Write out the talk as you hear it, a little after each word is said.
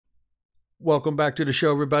Welcome back to the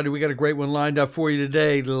show, everybody. We got a great one lined up for you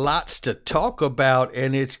today. Lots to talk about,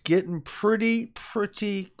 and it's getting pretty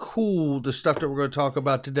cool, the stuff that we're going to talk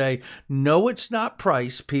about today. No, it's not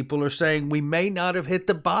price. People are saying we may not have hit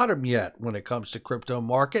the bottom yet when it comes to crypto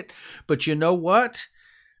market. But you know what?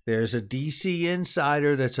 There's a DC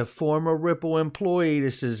insider that's a former Ripple employee.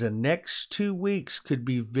 This is the next 2 weeks could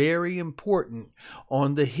be very important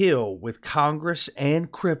on the Hill with Congress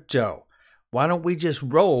and crypto. Why don't we just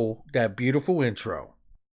roll that beautiful intro?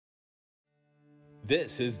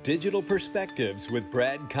 This is Digital Perspectives with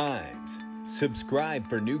Brad Kimes. Subscribe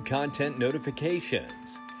for new content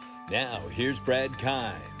notifications. Now, here's Brad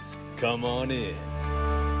Kimes. Come on in.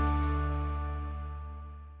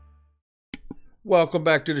 Welcome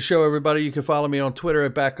back to the show, everybody. You can follow me on Twitter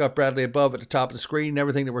at BackupBradley above at the top of the screen.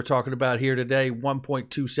 Everything that we're talking about here today,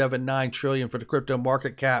 $1.279 trillion for the crypto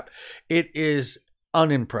market cap. It is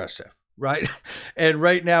unimpressive. Right. And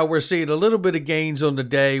right now we're seeing a little bit of gains on the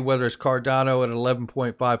day, whether it's Cardano at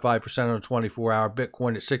 11.55% on the 24-hour,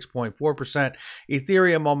 Bitcoin at 6.4%,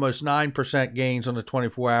 Ethereum almost 9% gains on the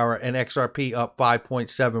 24-hour, and XRP up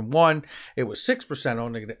 5.71. It was 6%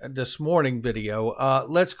 on this morning video.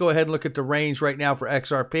 Let's go ahead and look at the range right now for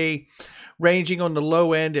XRP. Ranging on the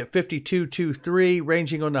low end at 52.23,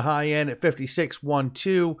 ranging on the high end at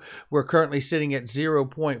 56.12. We're currently sitting at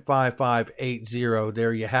 0.5580.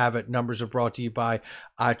 There you have it. Numbers are brought to you by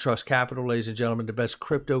I Trust Capital, ladies and gentlemen, the best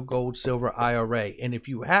crypto, gold, silver IRA. And if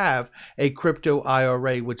you have a crypto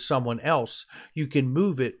IRA with someone else, you can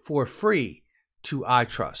move it for free to I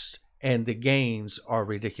Trust, and the gains are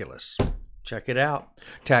ridiculous. Check it out.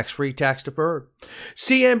 Tax-free, tax-deferred.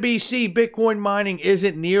 CNBC, Bitcoin mining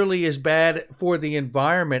isn't nearly as bad for the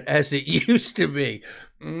environment as it used to be.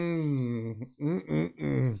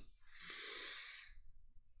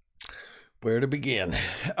 Where to begin?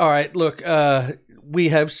 All right, look, we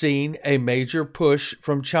have seen a major push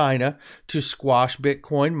from China to squash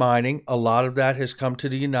Bitcoin mining. A lot of that has come to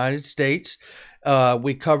the United States.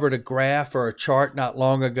 We covered a graph or a chart not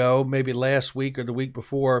long ago, maybe last week or the week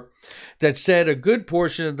before, that said a good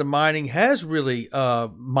portion of the mining has really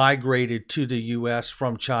migrated to the U.S.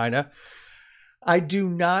 from China. I do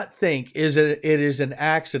not think it is an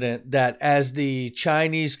accident that as the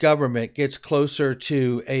Chinese government gets closer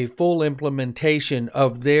to a full implementation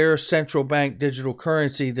of their central bank digital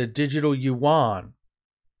currency, the digital yuan,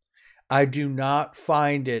 I do not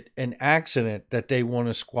find it an accident that they want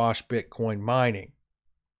to squash Bitcoin mining.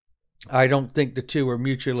 I don't think the two are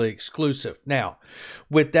mutually exclusive. Now,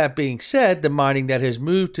 with that being said, the mining that has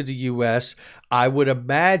moved to the U.S., I would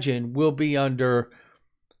imagine will be under,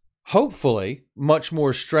 hopefully, much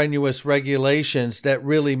more strenuous regulations that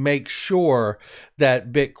really make sure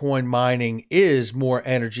that Bitcoin mining is more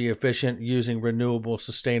energy efficient using renewable,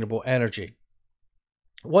 sustainable energy.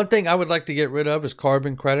 One thing I would like to get rid of is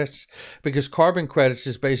carbon credits, because carbon credits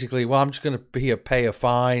is basically, well, I'm just going to pay a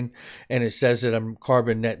fine, and it says that I'm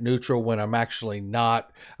carbon net neutral when I'm actually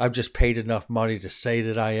not. I've just paid enough money to say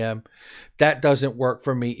that I am. That doesn't work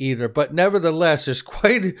for me either. But nevertheless, there's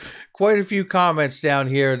quite a few comments down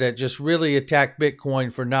here that just really attack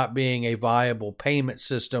Bitcoin for not being a viable payment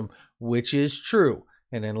system, which is true.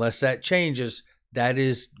 And unless that changes, that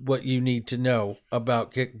is what you need to know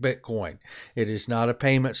about Bitcoin. It is not a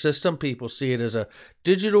payment system. People see it as a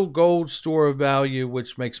digital gold store of value,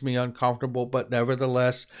 which makes me uncomfortable. But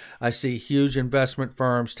nevertheless, I see huge investment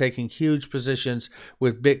firms taking huge positions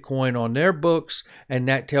with Bitcoin on their books. And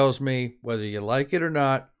that tells me, whether you like it or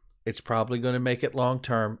not, it's probably going to make it long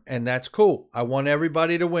term. And that's cool. I want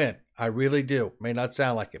everybody to win. I really do. May not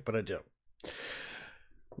sound like it, but I do.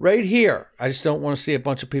 Right here, I just don't want to see a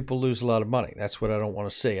bunch of people lose a lot of money. That's what I don't want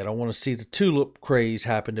to see. I don't want to see the tulip craze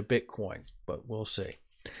happen to Bitcoin, but we'll see.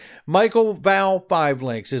 Michael Val 5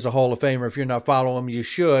 Links is a Hall of Famer. If you're not following him, you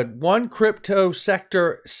should. One crypto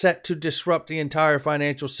sector set to disrupt the entire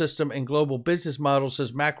financial system and global business model,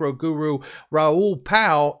 says macro guru Raoul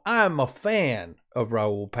Pal. I'm a fan of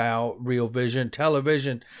Raoul Pal, Real Vision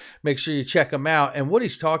Television. Make sure you check him out. And what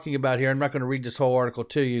he's talking about here, I'm not going to read this whole article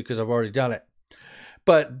to you because I've already done it.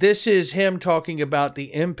 But this is him talking about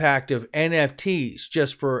the impact of NFTs,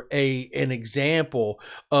 just for an example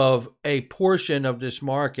of a portion of this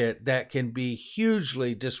market that can be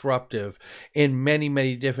hugely disruptive in many,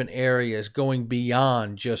 many different areas, going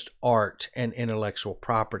beyond just art and intellectual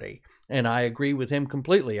property. And I agree with him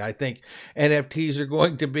completely. I think NFTs are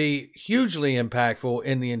going to be hugely impactful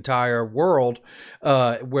in the entire world,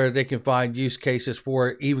 where they can find use cases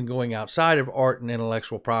for even going outside of art and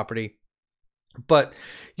intellectual property. But,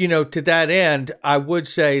 you know, to that end, I would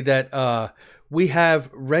say that we have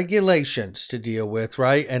regulations to deal with,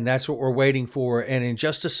 right? And that's what we're waiting for. And in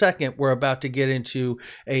just a second, we're about to get into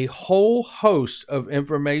a whole host of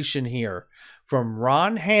information here from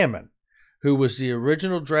Ron Hammond, who was the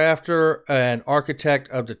original drafter and architect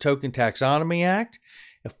of the Token Taxonomy Act,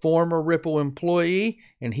 a former Ripple employee,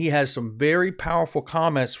 and he has some very powerful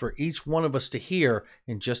comments for each one of us to hear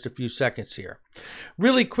in just a few seconds here.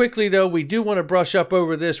 Really quickly, though, we do want to brush up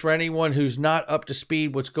over this for anyone who's not up to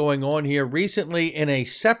speed what's going on here. Recently, in a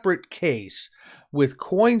separate case with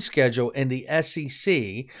CoinSchedule and the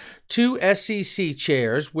SEC, two SEC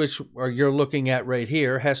chairs, which you're looking at right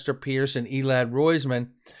here, Hester Peirce and Elad Roisman,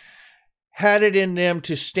 had it in them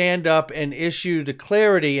to stand up and issue the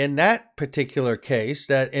clarity in that particular case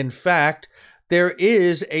that, in fact, there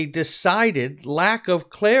is a decided lack of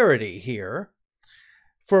clarity here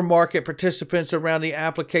for market participants around the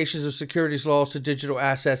applications of securities laws to digital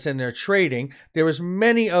assets in their trading. There was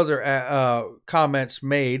many other comments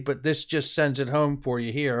made, but this just sends it home for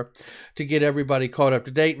you here to get everybody caught up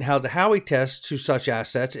to date and how the Howey test to such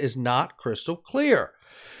assets is not crystal clear.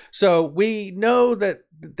 So we know that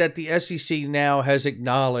the SEC now has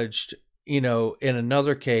acknowledged, in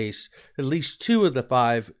another case, at least two of the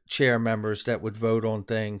 5 chair members that would vote on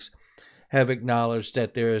things have acknowledged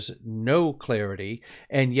that there is no clarity,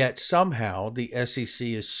 and yet somehow the SEC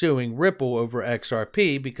is suing Ripple over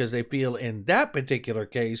XRP because they feel in that particular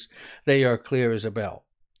case they are clear as a bell.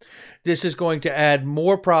 This is going to add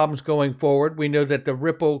more problems going forward. We know that the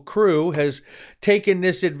Ripple crew has taken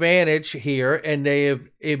this advantage here, and they have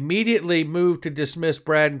immediately moved to dismiss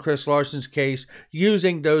Brad and Chris Larson's case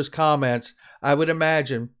using those comments. I would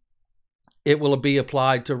imagine it will be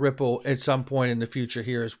applied to Ripple at some point in the future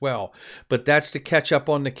here as well. But that's to catch up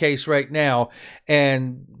on the case right now.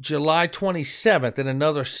 And July 27th, in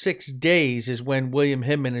another 6 days, is when William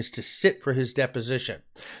Hinman is to sit for his deposition.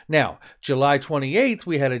 Now, July 28th,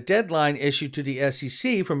 we had a deadline issued to the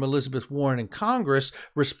SEC from Elizabeth Warren in Congress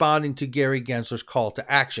responding to Gary Gensler's call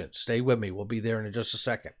to action. Stay with me. We'll be there in just a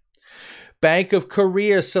second. Bank of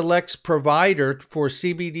Korea selects provider for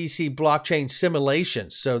CBDC blockchain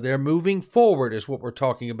simulations. So they're moving forward is what we're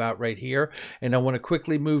talking about right here. And I want to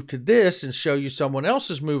quickly move to this and show you someone else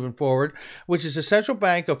is moving forward, which is the Central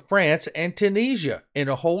Bank of France and Tunisia in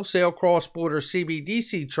a wholesale cross-border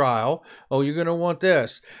CBDC trial. Oh, you're going to want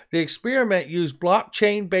this. The experiment used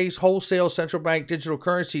blockchain-based wholesale central bank digital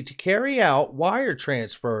currency to carry out wire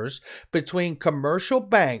transfers between commercial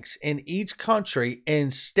banks in each country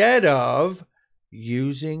instead of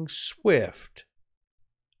using SWIFT.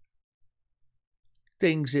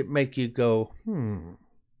 Things that make you go,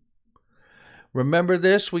 Remember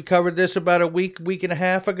this? We covered this about a week and a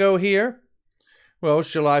half ago here. Well,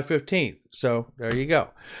 it's July 15th. So there you go.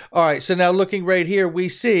 All right. So now looking right here, we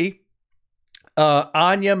see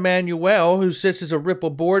Anya Manuel, who sits as a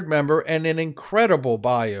Ripple board member, and an incredible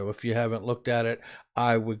bio. If you haven't looked at it,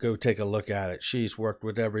 I would go take a look at it. She's worked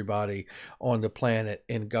with everybody on the planet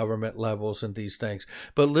in government levels and these things.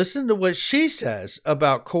 But listen to what she says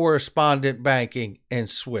about correspondent banking and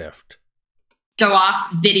SWIFT. Go off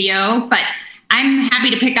video, but I'm happy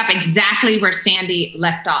to pick up exactly where Sandy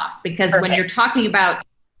left off, because when you're talking about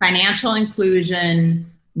financial inclusion,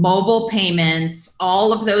 mobile payments,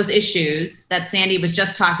 all of those issues that Sandy was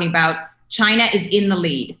just talking about, China is in the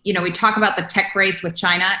lead. We talk about the tech race with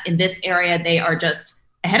China. In this area, they are just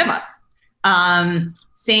ahead of us.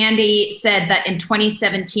 Sandy said that in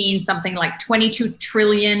 2017, something like 22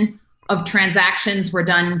 trillion of transactions were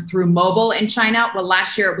done through mobile in China. Well,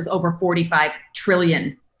 last year it was over $45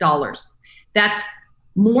 trillion. That's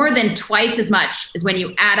more than twice as much as when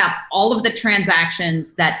you add up all of the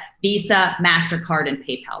transactions that Visa, MasterCard, and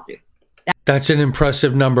PayPal do. That's an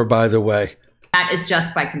impressive number, by the way. That is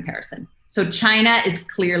just by comparison. So China is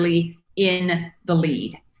clearly in the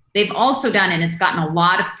lead. They've also done, and it's gotten a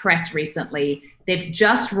lot of press recently, they've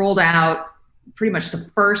just rolled out pretty much the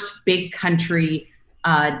first big country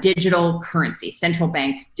digital currency, central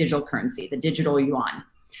bank digital currency, the digital yuan.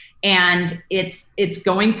 And it's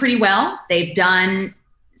going pretty well. They've done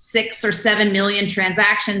 6 or 7 million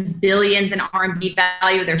transactions, billions in RMB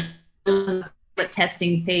value. They're still in the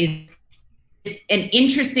testing phase. It's an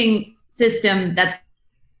interesting system that's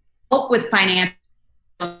help with financial,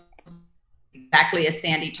 exactly as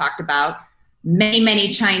Sandy talked about. Many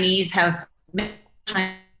Chinese have bank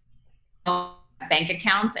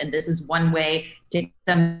accounts, and this is one way to get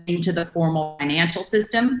them into the formal financial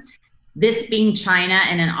system. This being China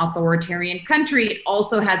and an authoritarian country, it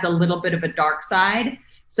also has a little bit of a dark side.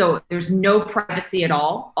 So there's no privacy at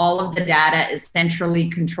all. All of the data is centrally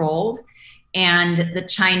controlled. And the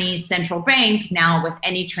Chinese central bank now, with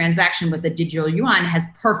any transaction with the digital yuan, has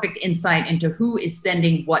perfect insight into who is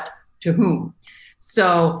sending what to whom.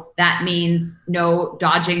 So that means no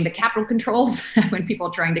dodging the capital controls when people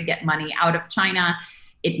are trying to get money out of China.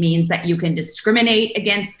 It means that you can discriminate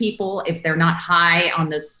against people if they're not high on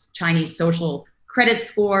this Chinese social credit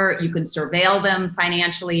score. You can surveil them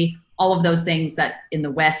financially, all of those things that in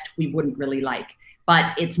the West we wouldn't really like.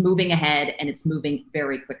 But it's moving ahead, and it's moving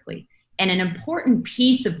very quickly. And an important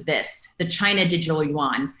piece of this, the China digital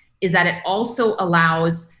yuan, is that it also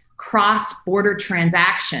allows cross-border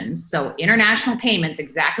transactions, so international payments,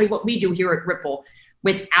 exactly what we do here at Ripple,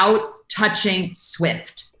 without touching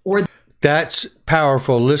SWIFT or That's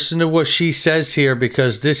powerful. Listen to what she says here,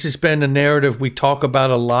 because this has been a narrative we talk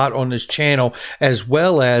about a lot on this channel, as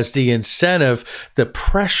well as the incentive, the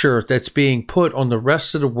pressure that's being put on the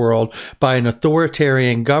rest of the world by an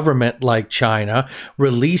authoritarian government like China,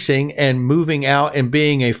 releasing and moving out and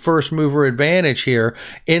being a first mover advantage here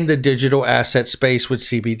in the digital asset space with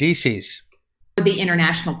CBDCs. the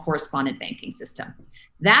international correspondent banking system.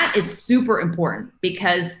 That is super important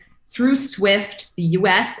because through SWIFT, the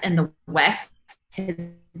US and the West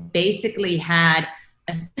has basically had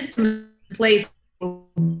a system in place.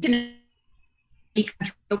 If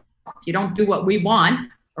you don't do what we want,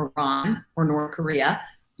 Iran or North Korea,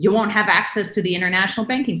 you won't have access to the international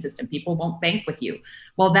banking system. People won't bank with you.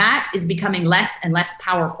 Well, that is becoming less and less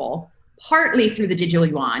powerful, partly through the digital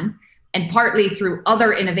yuan and partly through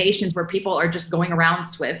other innovations where people are just going around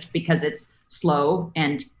SWIFT because it's slow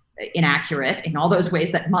and inaccurate in all those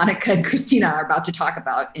ways that Monica and Christina are about to talk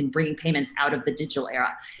about in bringing payments out of the digital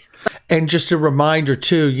era. And just a reminder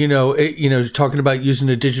too, talking about using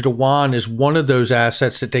the digital yuan is one of those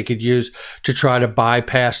assets that they could use to try to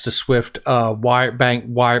bypass the SWIFT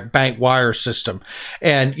bank wire system.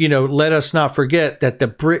 And, let us not forget that the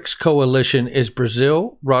BRICS coalition is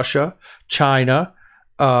Brazil, Russia, China,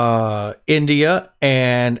 India,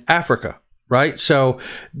 and Africa. Right. So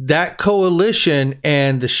that coalition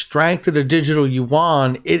and the strength of the digital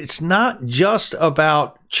yuan, it's not just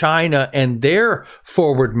about China and their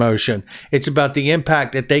forward motion. It's about the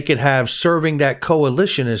impact that they could have serving that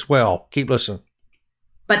coalition as well. Keep listening.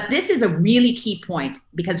 But this is a really key point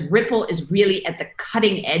because Ripple is really at the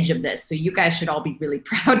cutting edge of this. So you guys should all be really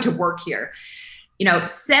proud to work here.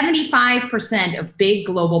 75% of big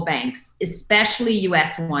global banks, especially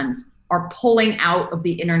US ones, are pulling out of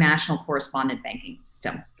the international correspondent banking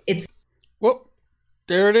system. Well,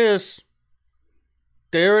 there it is.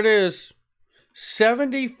 There it is.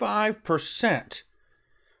 75%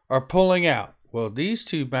 are pulling out. Well, these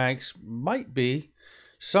two banks might be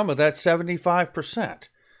some of that 75%.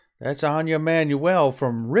 That's Anya Manuel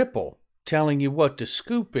from Ripple telling you what the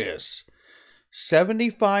scoop is.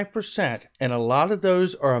 75%, and a lot of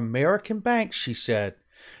those are American banks, she said,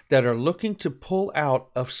 that are looking to pull out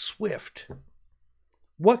of SWIFT.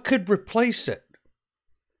 What could replace it?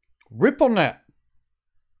 RippleNet,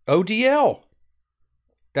 ODL.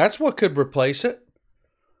 That's what could replace it.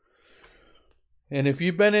 And if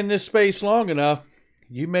you've been in this space long enough,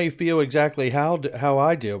 you may feel exactly how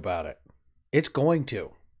I do about it. It's going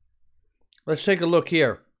to. Let's take a look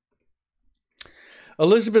here.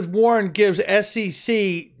 Elizabeth Warren gives SEC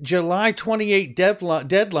July 28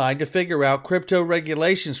 deadline to figure out crypto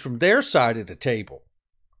regulations from their side of the table.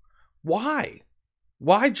 Why?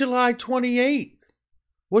 Why July 28th?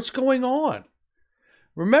 What's going on?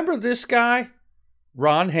 Remember this guy?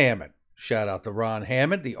 Ron Hammond. Shout out to Ron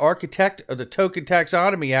Hammond, the architect of the Token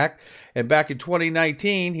Taxonomy Act. And back in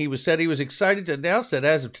 2019, he said he was excited to announce that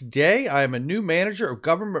as of today, I am a new manager of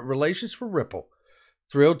government relations for Ripple.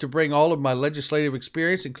 Thrilled to bring all of my legislative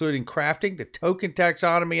experience, including crafting the Token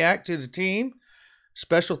Taxonomy Act, to the team.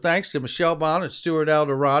 Special thanks to Michelle Bond and Stuart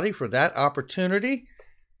Alderati for that opportunity.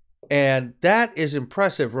 And that is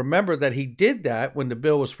impressive. Remember that he did that when the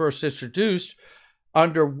bill was first introduced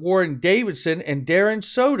under Warren Davidson and Darren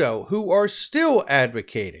Soto, who are still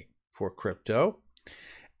advocating for crypto.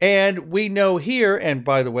 And we know here, and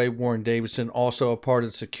by the way, Warren Davidson also a part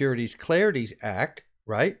of the Securities Clarities Act,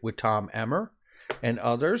 right, with Tom Emmer and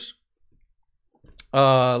others.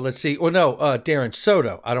 Let's see. Well, no, Darren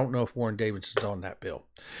Soto. I don't know if Warren Davidson's on that bill.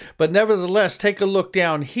 But nevertheless, take a look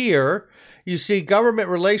down here. You see government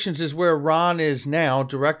relations is where Ron is now,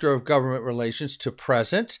 Director of Government Relations to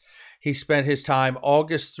present. He spent his time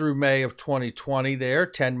August through May of 2020 there,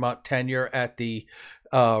 10-month tenure at the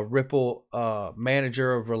Ripple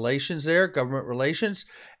Manager of Relations there, Government Relations.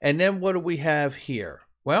 And then what do we have here?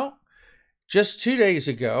 Well, just 2 days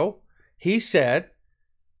ago, he said,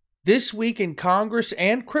 this week in Congress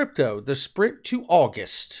and crypto, the sprint to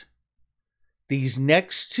August. These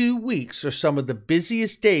next 2 weeks are some of the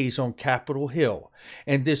busiest days on Capitol Hill,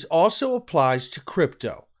 and this also applies to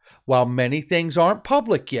crypto. While many things aren't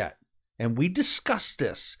public yet, and we discussed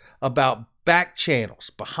this about back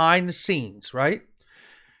channels, behind the scenes, right?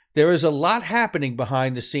 There is a lot happening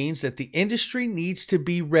behind the scenes that the industry needs to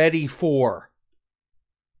be ready for.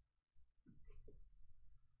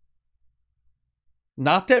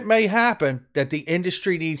 Not that may happen, that the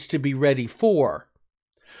industry needs to be ready for.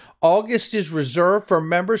 August is reserved for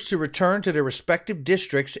members to return to their respective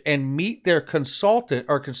districts and meet their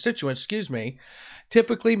constituents.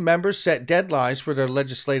 Typically, members set deadlines for their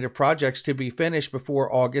legislative projects to be finished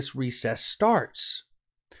before August recess starts.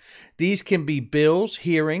 These can be bills,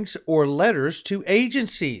 hearings, or letters to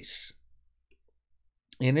agencies.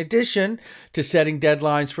 In addition to setting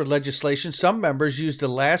deadlines for legislation, some members use the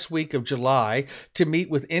last week of July to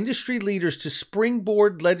meet with industry leaders to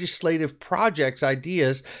springboard legislative projects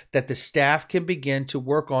ideas that the staff can begin to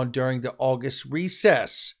work on during the August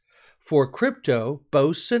recess. For crypto,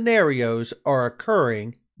 both scenarios are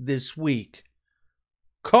occurring this week.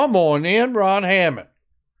 Come on in, Ron Hammond.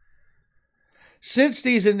 Since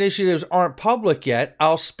these initiatives aren't public yet,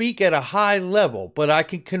 I'll speak at a high level, but I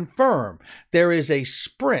can confirm there is a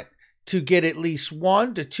sprint to get at least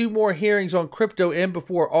 1 to 2 more hearings on crypto in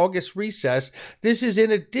before August recess. This is in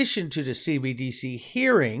addition to the CBDC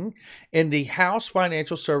hearing in the House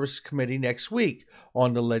Financial Services Committee next week.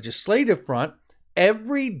 On the legislative front,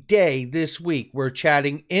 every day this week, we're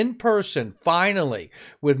chatting in person, finally,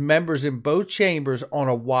 with members in both chambers on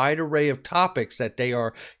a wide array of topics that they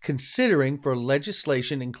are considering for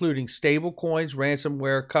legislation, including stablecoins,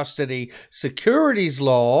 ransomware, custody, securities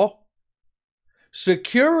law,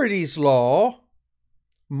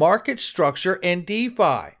 market structure, and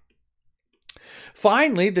DeFi.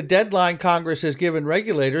 Finally, the deadline Congress has given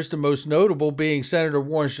regulators, the most notable being Senator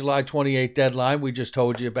Warren's July 28th deadline we just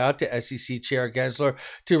told you about to SEC Chair Gensler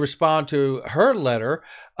to respond to her letter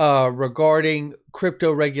regarding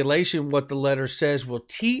crypto regulation. What the letter says will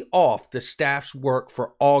tee off the staff's work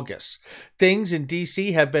for August. Things in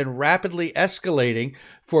D.C. have been rapidly escalating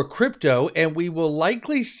for crypto, and we will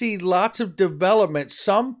likely see lots of development,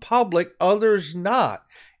 some public, others not,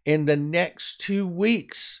 in the next 2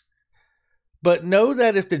 weeks. But know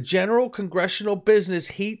that if the general congressional business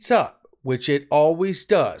heats up, which it always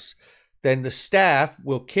does, then the staff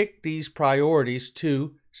will kick these priorities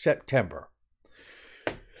to September.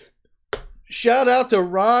 Shout out to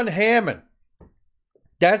Ron Hammond.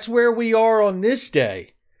 That's where we are on this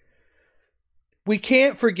day. We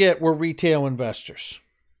can't forget we're retail investors.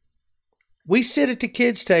 We sit at the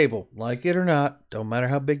kids' table, like it or not, don't matter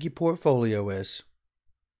how big your portfolio is,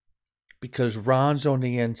 because Ron's on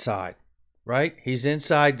the inside. Right? He's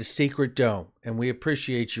inside the secret dome, and we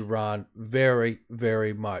appreciate you, Ron, very,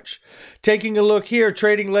 very much. Taking a look here,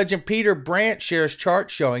 trading legend Peter Brandt shares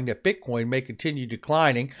charts showing that Bitcoin may continue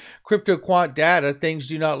declining. Crypto quant data, things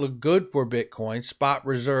do not look good for Bitcoin. Spot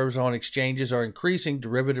reserves on exchanges are increasing.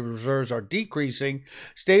 Derivative reserves are decreasing.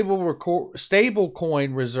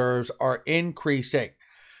 Stablecoin reserves are increasing.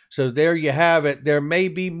 So there you have it. There may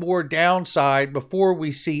be more downside before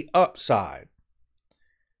we see upside.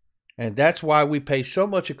 And that's why we pay so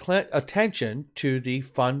much attention to the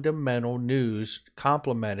fundamental news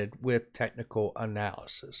complemented with technical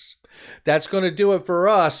analysis. That's going to do it for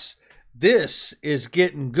us. This is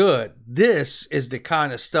getting good. This is the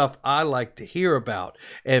kind of stuff I like to hear about.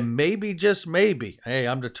 And maybe, just maybe, hey,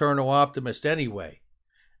 I'm the eternal optimist anyway.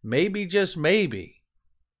 Maybe, just maybe,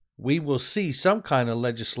 we will see some kind of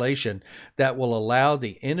legislation that will allow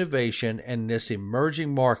the innovation in this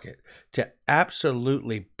emerging market to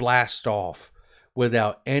absolutely blast off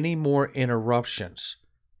without any more interruptions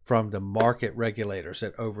from the market regulators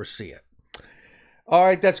that oversee it. All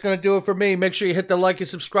right, that's going to do it for me. Make sure you hit the like and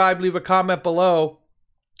subscribe. Leave a comment below.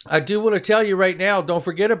 I do want to tell you right now, don't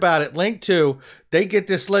forget about it. Linqto, they get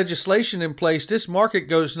this legislation in place. This market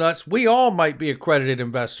goes nuts. We all might be accredited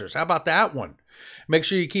investors. How about that one? Make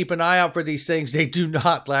sure you keep an eye out for these things. They do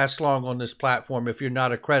not last long on this platform. If you're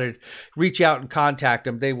not accredited, reach out and contact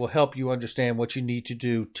them. They will help you understand what you need to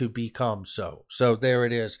do to become so. So there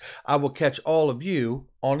it is. I will catch all of you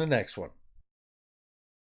on the next one.